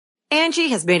Angie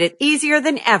has made it easier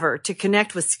than ever to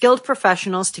connect with skilled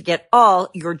professionals to get all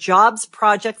your jobs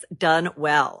projects done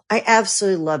well. I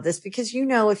absolutely love this because,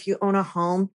 if you own a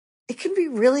home, it can be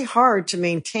really hard to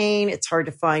maintain. It's hard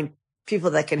to find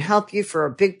people that can help you for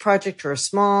a big project or a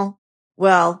small.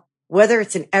 Well, whether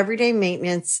it's in everyday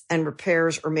maintenance and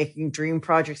repairs or making dream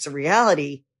projects a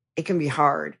reality, it can be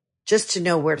hard just to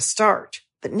know where to start.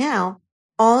 But now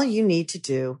all you need to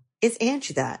do is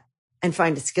Angie that and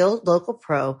find a skilled local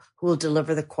pro who will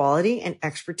deliver the quality and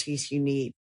expertise you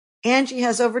need. Angie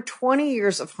has over 20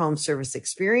 years of home service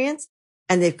experience,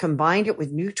 and they've combined it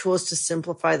with new tools to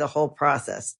simplify the whole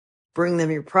process. Bring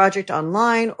them your project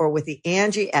online or with the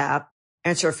Angie app,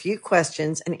 answer a few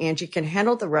questions, and Angie can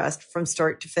handle the rest from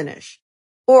start to finish.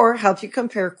 Or help you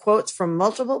compare quotes from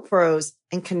multiple pros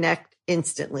and connect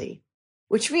instantly,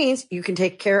 which means you can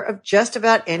take care of just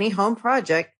about any home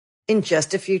project in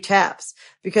just a few taps.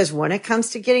 Because when it comes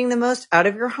to getting the most out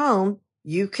of your home,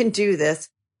 you can do this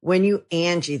when you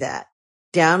Angie that.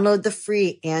 Download the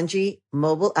free Angie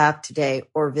mobile app today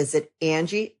or visit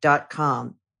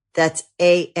Angie.com. That's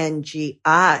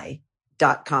ANGI.com.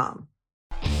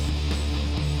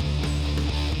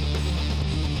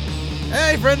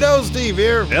 Hey, friendo, Steve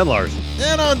here. And Lars.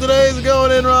 And on today's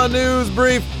Going In Raw News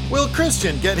Brief, will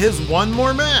Christian get his one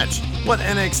more match? What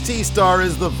NXT star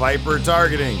is the Viper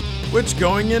targeting? Which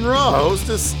Going In Raw host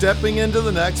is stepping into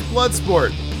the next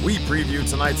Bloodsport? We preview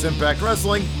tonight's Impact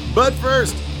Wrestling, but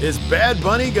first, is Bad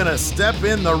Bunny gonna step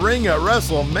in the ring at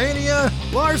WrestleMania?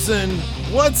 Larson,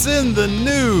 what's in the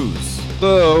news?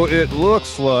 So it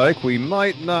looks like we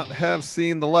might not have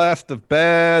seen the last of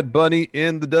Bad Bunny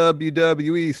in the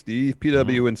WWE, Steve.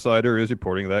 PW Insider is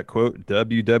reporting that, quote,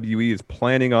 WWE is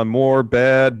planning on more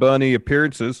Bad Bunny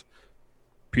appearances.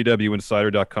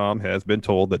 PWInsider.com has been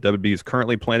told that WWE is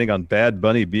currently planning on Bad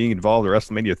Bunny being involved in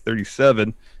WrestleMania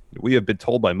 37. We have been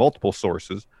told by multiple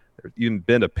sources there's even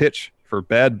been a pitch for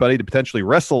Bad Bunny to potentially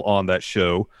wrestle on that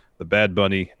show. The Bad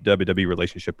Bunny WWE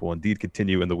relationship will indeed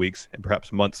continue in the weeks and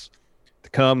perhaps months to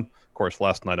come. Of course,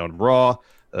 last night on Raw,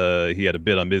 he had a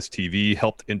bit on Miz TV,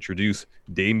 helped introduce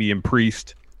Damian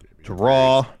Priest to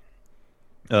Raw.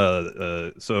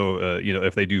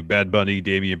 If they do Bad Bunny,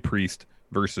 Damian Priest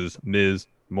versus Miz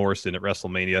Morrison at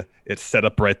WrestleMania, it's set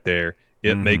up right there.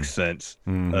 It makes sense.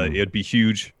 It'd be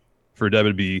huge for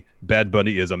WWE. Bad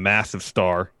Bunny is a massive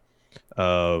star.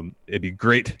 It'd be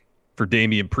great for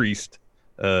Damian Priest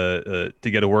to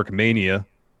get to work Mania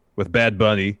with Bad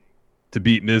Bunny to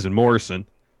beat Miz and Morrison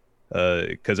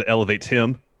because it elevates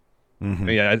him. I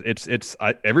mean,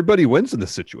 everybody wins in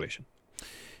this situation.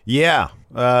 Yeah.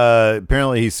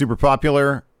 Apparently he's super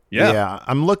popular. Yeah.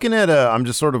 I'm looking at I'm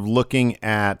just sort of looking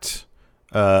at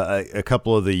a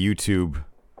couple of the YouTube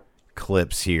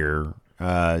clips here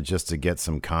just to get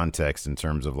some context in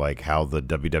terms of like how the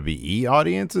WWE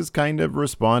audience is kind of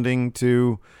responding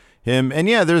to him. And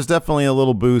yeah, there's definitely a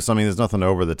little boost. I mean, there's nothing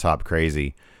over the top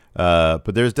crazy,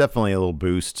 but there's definitely a little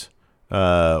boost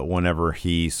whenever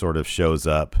he sort of shows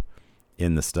up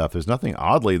in the stuff. There's nothing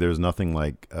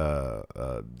like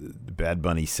Bad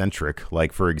Bunny centric.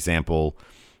 Like, for example,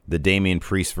 the Damian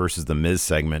Priest versus the Miz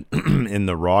segment in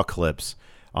the Raw clips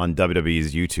on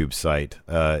WWE's YouTube site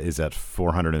is at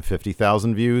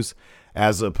 450,000 views,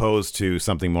 as opposed to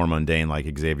something more mundane like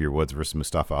Xavier Woods versus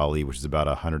Mustafa Ali, which is about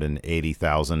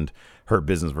 180,000. Hurt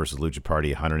Business versus Lucha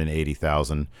Party,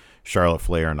 180,000. Charlotte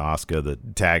Flair and Asuka, the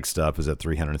tag stuff, is at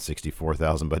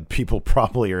 364,000. But people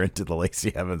probably are into the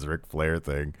Lacey Evans Ric Flair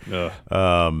thing.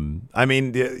 I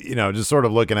mean, just sort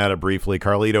of looking at it briefly,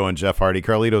 Carlito and Jeff Hardy.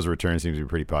 Carlito's return seems to be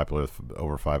pretty popular with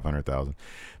over 500,000.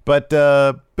 But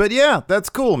yeah, that's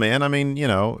cool, man. I mean,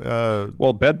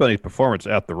 well, Bad Bunny's performance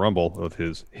at the Rumble of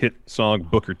his hit song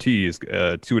Booker T is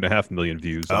 2.5 million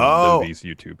views on WWE's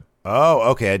YouTube. Oh,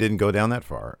 okay. I didn't go down that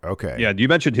far. Okay. Yeah, you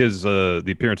mentioned his the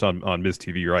appearance on Miz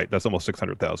TV, right? That's almost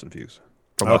 600,000 views.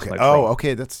 From last night's Raw.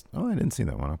 Okay. I didn't see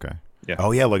that one. Okay. Yeah.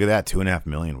 Oh yeah, look at that, 2.5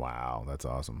 million. Wow, that's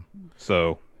awesome.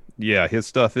 So yeah, his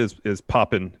stuff is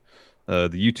popping. The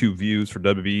YouTube views for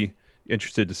WWE.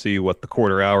 Interested to see what the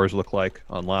quarter hours look like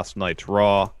on last night's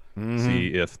Raw.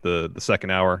 See if the second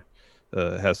hour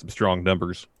has some strong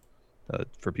numbers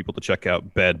for people to check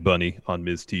out Bad Bunny on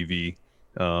Miz TV.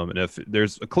 And if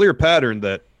there's a clear pattern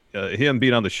that him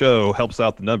being on the show helps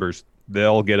out the numbers,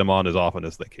 they'll get him on as often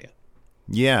as they can.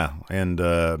 Yeah, and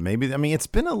maybe, I mean, it's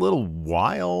been a little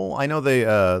while. I know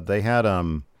they had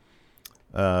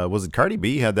was it Cardi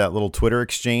B had that little Twitter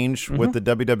exchange with the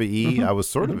WWE. I was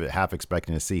sort of half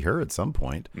expecting to see her at some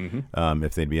point,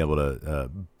 if they'd be able to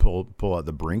pull out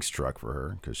the Brinks truck for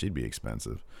her, because she'd be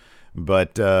expensive.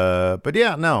 But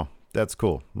yeah, no, that's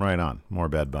cool. Right on. More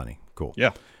Bad Bunny. Cool.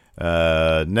 Yeah.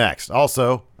 Next,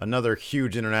 also another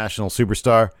huge international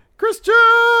superstar, Christian.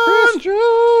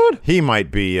 He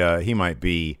might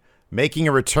be making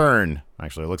a return.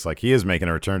 Actually, it looks like he is making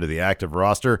a return to the active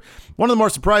roster. One of the more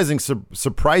surprising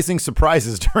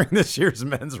surprises during this year's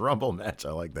Men's Rumble match,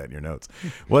 I like that in your notes,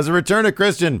 was a return of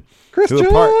Christian.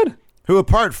 Who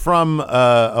apart from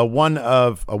a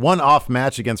one-off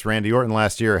match against Randy Orton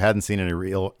last year, hadn't seen any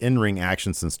real in-ring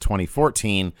action since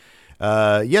 2014.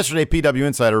 Yesterday, PW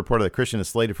Insider reported that Christian is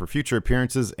slated for future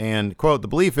appearances and, quote, the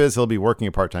belief is he'll be working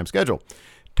a part-time schedule.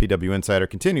 PW Insider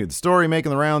continued. The story making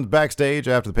the rounds backstage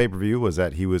after the pay-per-view was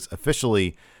that he was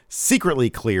officially secretly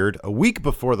cleared a week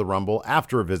before the Rumble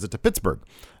after a visit to Pittsburgh.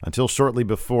 Until shortly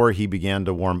before he began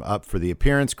to warm up for the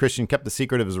appearance, Christian kept the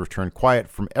secret of his return quiet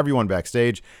from everyone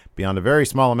backstage beyond a very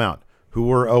small amount who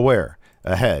were aware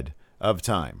ahead of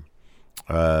time.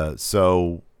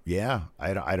 Yeah,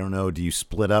 I don't know. Do you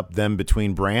split up them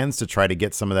between brands to try to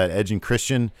get some of that Edge and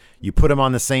Christian? You put them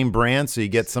on the same brand so you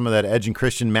get some of that Edge and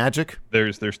Christian magic?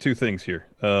 There's two things here.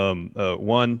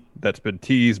 One that's been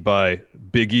teased by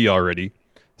Big E already.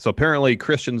 So apparently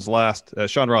Christian's last,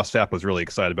 Sean Ross Sapp was really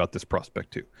excited about this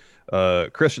prospect too.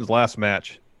 Christian's last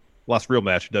real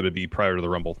match in WWE prior to the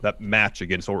Rumble, that match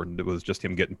against Orton, it was just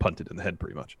him getting punted in the head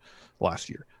pretty much last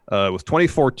year. It was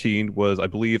 2014, was I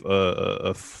believe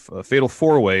a fatal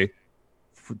four-way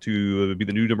to be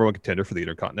the new number one contender for the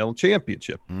Intercontinental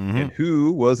Championship. Mm-hmm. And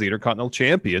who was the Intercontinental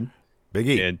Champion? Big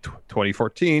E. In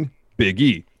 2014, Big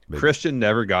E. Christian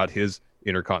never got his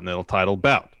Intercontinental title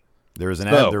bout. There was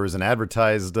an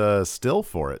advertised still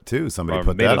for it too. Somebody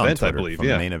put that on Twitter, I believe, from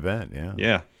the main event.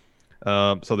 Yeah.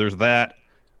 So there's that.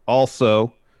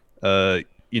 Also,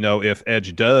 if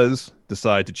Edge does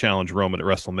decide to challenge Roman at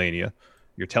WrestleMania,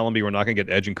 you're telling me we're not going to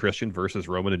get Edge and Christian versus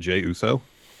Roman and Jey Uso?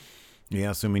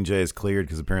 Yeah, assuming Jey is cleared,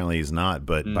 because apparently he's not.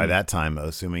 But by that time,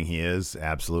 assuming he is,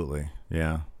 absolutely.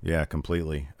 Yeah,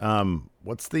 completely.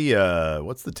 What's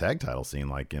the tag title scene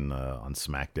like on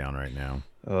SmackDown right now?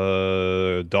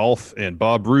 Dolph and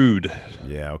Bob Roode.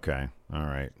 Yeah. Okay. All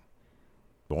right.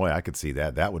 Boy, I could see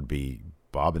that. That would be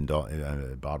Bob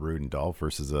Roode and Dolph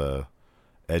versus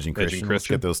Edge and Christian. Let's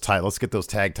get those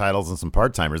tag titles and some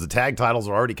part timers. The tag titles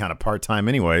are already kind of part time,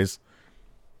 anyways.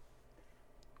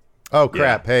 Oh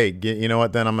crap! Yeah. Hey, you know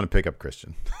what? Then I'm going to pick up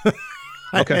Christian.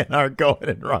 Okay. All right, go ahead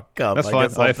and rock up. That's fine.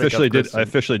 I officially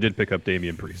did pick up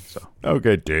Damian Priest. So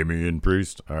okay, Damian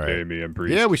Priest. All right, Damian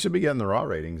Priest. Yeah, we should be getting the Raw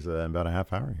ratings in about a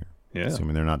half hour here. Yeah,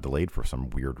 assuming they're not delayed for some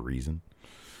weird reason.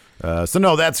 So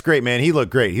no, that's great, man. He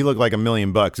looked great. He looked like $1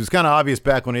 million. It was kind of obvious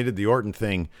back when he did the Orton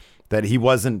thing that he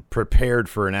wasn't prepared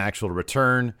for an actual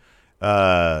return. He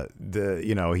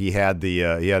had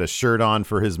a shirt on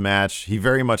for his match. He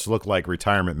very much looked like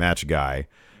retirement match guy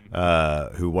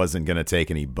who wasn't going to take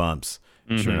any bumps.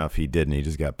 Mm-hmm. Sure enough, he didn't. He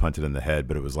just got punted in the head,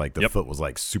 but it was like the foot was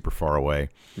like super far away.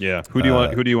 Yeah. Who do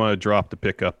you want to drop to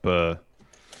pick up? I'll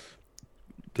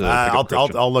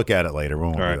look at it later. We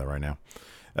won't do that right now.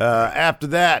 After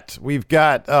that, we've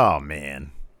got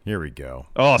here we go.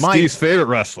 Oh, Steve's favorite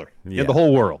wrestler in the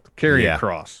whole world, Karrion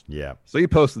Kross. Yeah. So he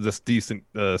posted this decent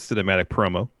cinematic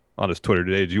promo on his Twitter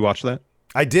today. Did you watch that?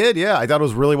 I did. Yeah, I thought it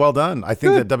was really well done. I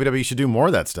think that WWE should do more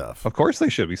of that stuff. Of course they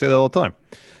should. We say that all the time.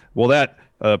 Well, that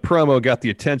promo got the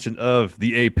attention of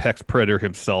the Apex Predator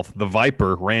himself, the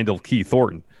Viper, Randall Keith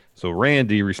Orton. So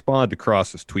Randy responded to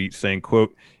Kross's tweet saying,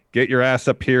 quote, "Get your ass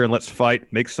up here and let's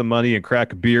fight, make some money and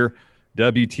crack a beer.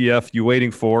 WTF you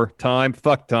waiting for? Time?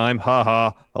 Fuck time. Ha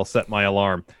ha. I'll set my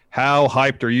alarm. How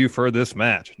hyped are you for this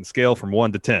match? And scale from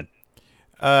 1 to 10.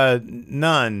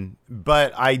 None,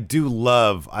 but I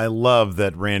love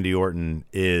that Randy Orton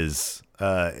is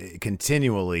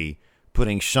continually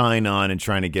putting shine on and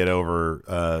trying to get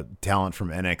over talent from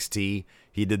NXT.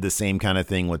 He did the same kind of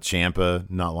thing with Ciampa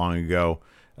not long ago.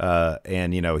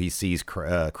 And he sees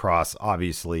Kross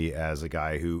obviously as a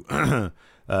guy who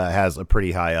has a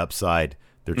pretty high upside.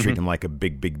 They're treating him like a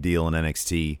big deal in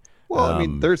NXT. Well,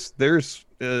 there's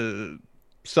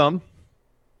some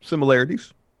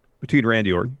similarities between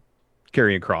Randy Orton,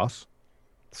 Karrion Kross.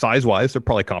 Size-wise, they're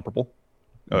probably comparable.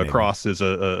 Kross is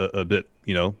a bit,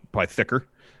 probably thicker.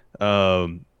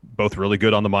 Both really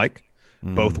good on the mic.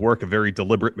 Both work a very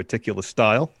deliberate, meticulous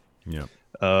style. Yeah.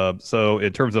 So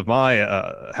in terms of my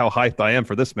how hyped I am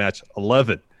for this match,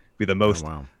 11 be the most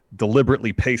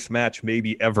deliberately paced match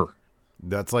maybe ever.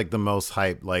 That's like the most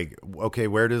hype. Like, okay,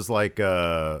 where does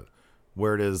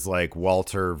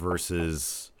Walter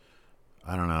versus,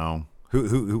 I don't know,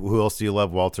 who else do you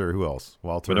love? Walter? Who else?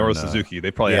 Walter. Minoru Suzuki.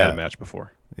 They probably had a match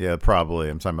before. Yeah, probably.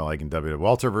 I'm talking about like in WWE.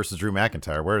 Walter versus Drew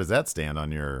McIntyre. Where does that stand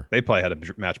on your? They probably had a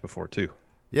match before too.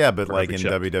 Yeah, but like in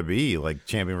WWE, like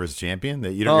champion versus champion,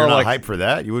 you're not hyped for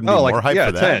that? You wouldn't be more hyped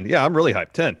for that? 10. Yeah, I'm really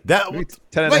hyped. 10. 10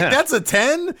 and a half. That's a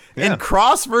 10? Yeah. And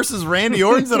Cross versus Randy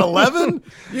Orton's at 11?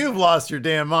 You've lost your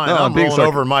damn mind. I'm rolling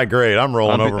over my grade. I'm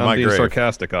being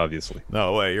sarcastic, obviously.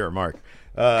 No way, you're a mark.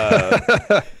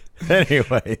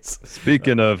 Anyways.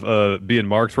 Speaking of being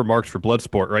marked, we're marked for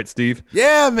Bloodsport, right, Steve?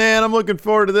 Yeah, man, I'm looking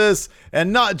forward to this.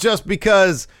 And not just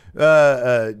because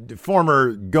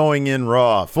former Going In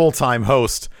Raw full-time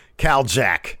host Cal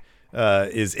Jack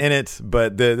is in it,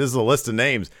 but this is a list of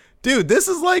names. Dude, this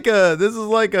is like a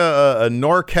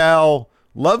NorCal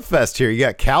love fest here. You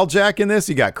got Cal Jack in this,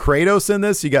 you got Kratos in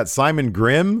this, you got Simon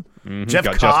Grimm, Jeff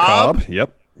Cobb.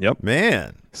 Yep.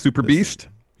 Man. Super Beast,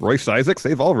 Royce Isaacs,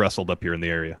 they've all wrestled up here in the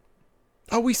area.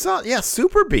 Oh, we saw,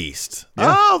 Super Beast.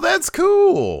 Yeah. Oh, that's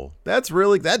cool. That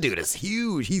dude is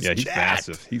huge. He's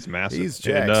massive. He's massive. He's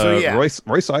jacked. And,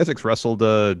 Royce Isaacs wrestled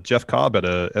Jeff Cobb at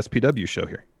a SPW show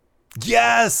here.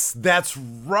 Yes, that's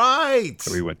right.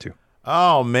 That we went to.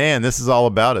 Oh, man, this is all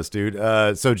about us, dude.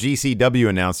 So GCW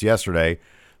announced yesterday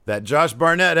that Josh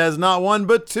Barnett has not one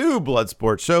but 2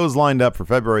 Bloodsport shows lined up for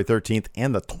February 13th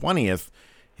and the 20th.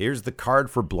 Here's the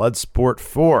card for Bloodsport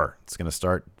 4. It's going to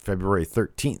start February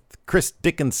 13th. Chris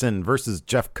Dickinson versus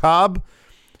Jeff Cobb.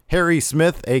 Harry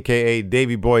Smith, a.k.a.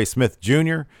 Davey Boy Smith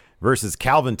Jr. versus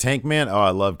Calvin Tankman. Oh,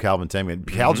 I love Calvin Tankman.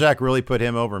 Cal Jack really put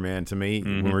him over, man, to me.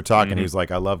 When we were talking, he was like,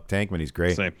 I love Tankman. He's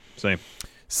great. Same.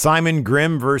 Simon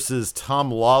Grimm versus Tom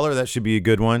Lawler. That should be a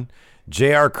good one.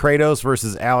 J.R. Kratos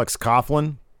versus Alex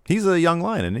Coughlin. He's a young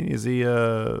lion, isn't he? Is he,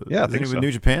 I think so. With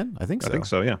New Japan? I think so. I think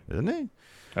so, yeah. Isn't he?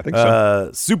 I think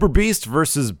so. Super Beast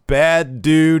versus Bad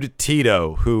Dude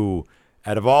Tito, who...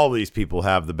 out of all these people,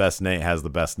 has the best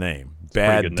name.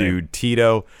 Bad Dude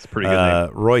Tito. It's a pretty good name.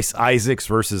 Royce Isaacs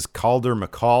versus Calder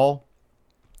McCall.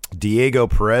 Diego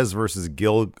Perez versus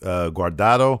Gil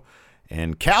Guardado.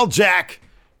 And Cal Jack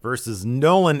versus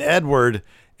Nolan Edward,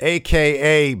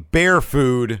 a.k.a. Bear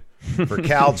Food for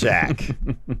Cal Jack.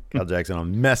 Cal Jack's going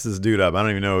to mess this dude up. I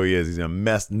don't even know who he is. He's going to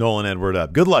mess Nolan Edward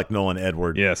up. Good luck, Nolan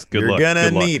Edward. Yes, good luck. You're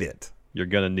going to need it. You're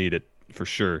going to need it, for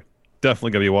sure.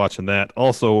 Definitely going to be watching that.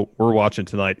 Also, we're watching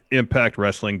tonight Impact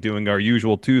Wrestling, doing our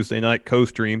usual Tuesday night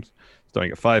co-streams,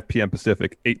 starting at 5 p.m.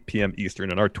 Pacific, 8 p.m.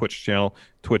 Eastern on our Twitch channel,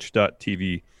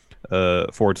 twitch.tv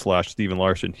 /Steven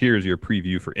Larson. Here's your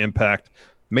preview for Impact.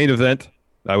 Main event,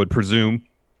 I would presume,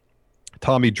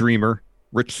 Tommy Dreamer,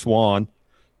 Rich Swann,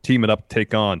 teaming up to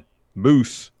take on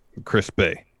Moose and Chris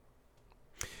Bay.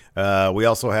 We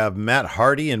also have Matt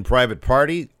Hardy and Private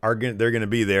Party. They're going to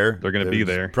be there. They're going to be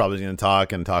there. Probably going to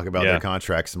talk about their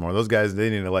contracts some more. Those guys, they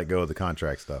need to let go of the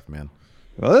contract stuff, man.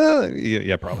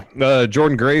 Yeah, probably.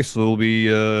 Jordan Grace will be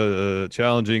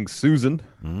challenging Susan.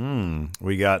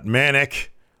 We got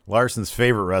Manic, Larson's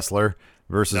favorite wrestler,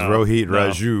 versus Rohit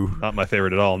Raju. Not my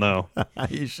favorite at all, no.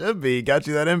 You should be. Got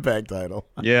you that Impact title.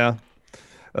 Yeah.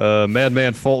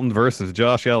 Madman Fulton versus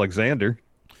Josh Alexander.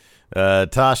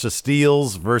 Tasha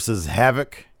Steelz versus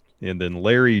Havoc. And then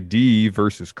Larry D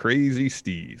versus Crazy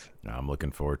Steve. I'm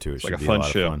looking forward to it. It's like a fun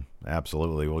show. Fun.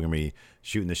 Absolutely. We're going to be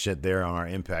shooting the shit there on our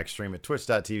Impact stream at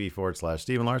twitch.tv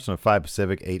 /Steven Larson at 5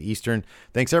 Pacific, 8 Eastern.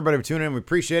 Thanks, everybody, for tuning in. We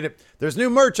appreciate it. There's new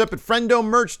merch up at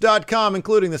friendomerch.com,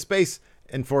 including the Space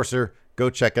Enforcer. Go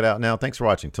check it out now. Thanks for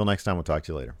watching. Till next time, we'll talk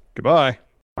to you later. Goodbye.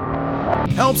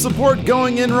 Help support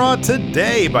Going In Raw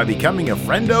today by becoming a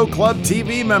Friendo Club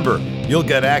TV member. You'll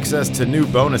get access to new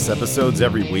bonus episodes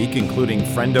every week, including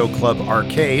Friendo Club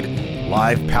Arcade,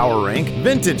 Live Power Rank,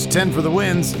 Vintage 10 for the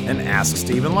Wins, and Ask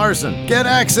Steven Larson. Get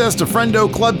access to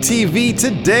Friendo Club TV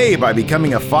today by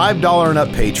becoming a $5 and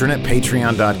up patron at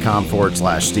patreon.com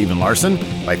 /Steven Larson,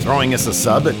 by throwing us a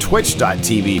sub at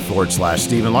twitch.tv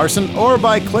 /Steven Larson, or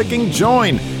by clicking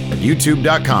join at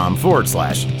youtube.com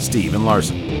 /Steven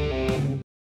Larson.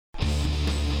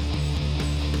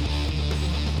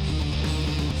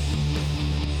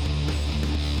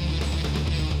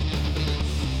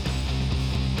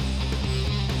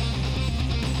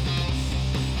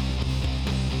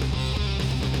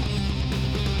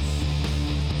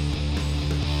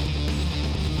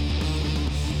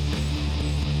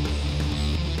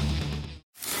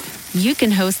 You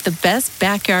can host the best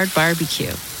backyard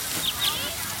barbecue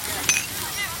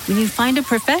when you find a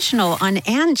professional on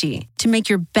Angie to make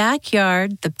your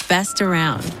backyard the best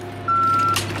around.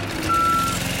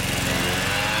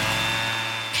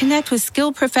 Connect with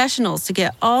skilled professionals to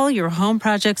get all your home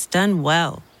projects done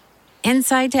well.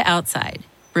 Inside to outside,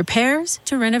 repairs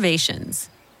to renovations.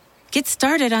 Get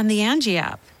started on the Angie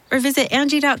app or visit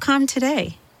Angie.com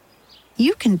today.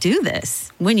 You can do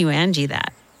this when you Angie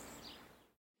that.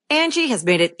 Angie has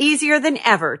made it easier than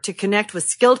ever to connect with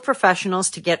skilled professionals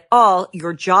to get all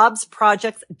your jobs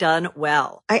projects done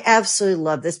well. I absolutely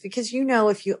love this because, you know,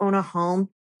 if you own a home,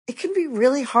 it can be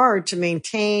really hard to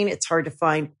maintain. It's hard to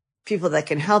find people that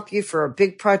can help you for a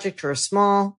big project or a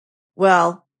small.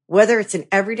 Well, whether it's in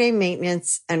everyday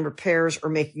maintenance and repairs or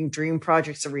making dream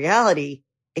projects a reality,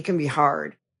 it can be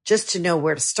hard just to know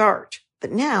where to start.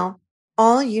 But now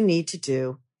all you need to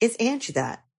do is Angie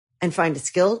that and find a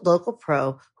skilled local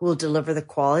pro who will deliver the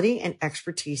quality and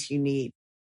expertise you need.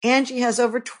 Angie has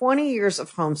over 20 years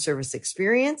of home service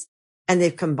experience, and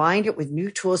they've combined it with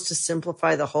new tools to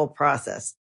simplify the whole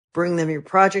process. Bring them your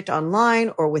project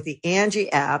online or with the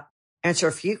Angie app, answer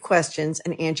a few questions,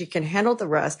 and Angie can handle the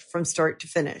rest from start to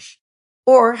finish.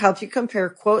 Or help you compare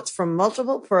quotes from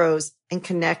multiple pros and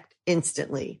connect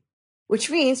instantly, which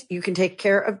means you can take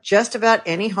care of just about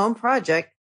any home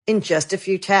project in just a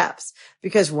few taps.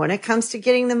 Because when it comes to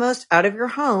getting the most out of your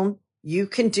home, you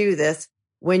can do this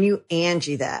when you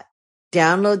Angie that.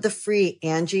 Download the free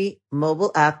Angie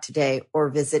mobile app today or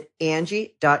visit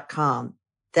Angie.com.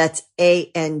 That's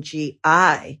ANGI.com.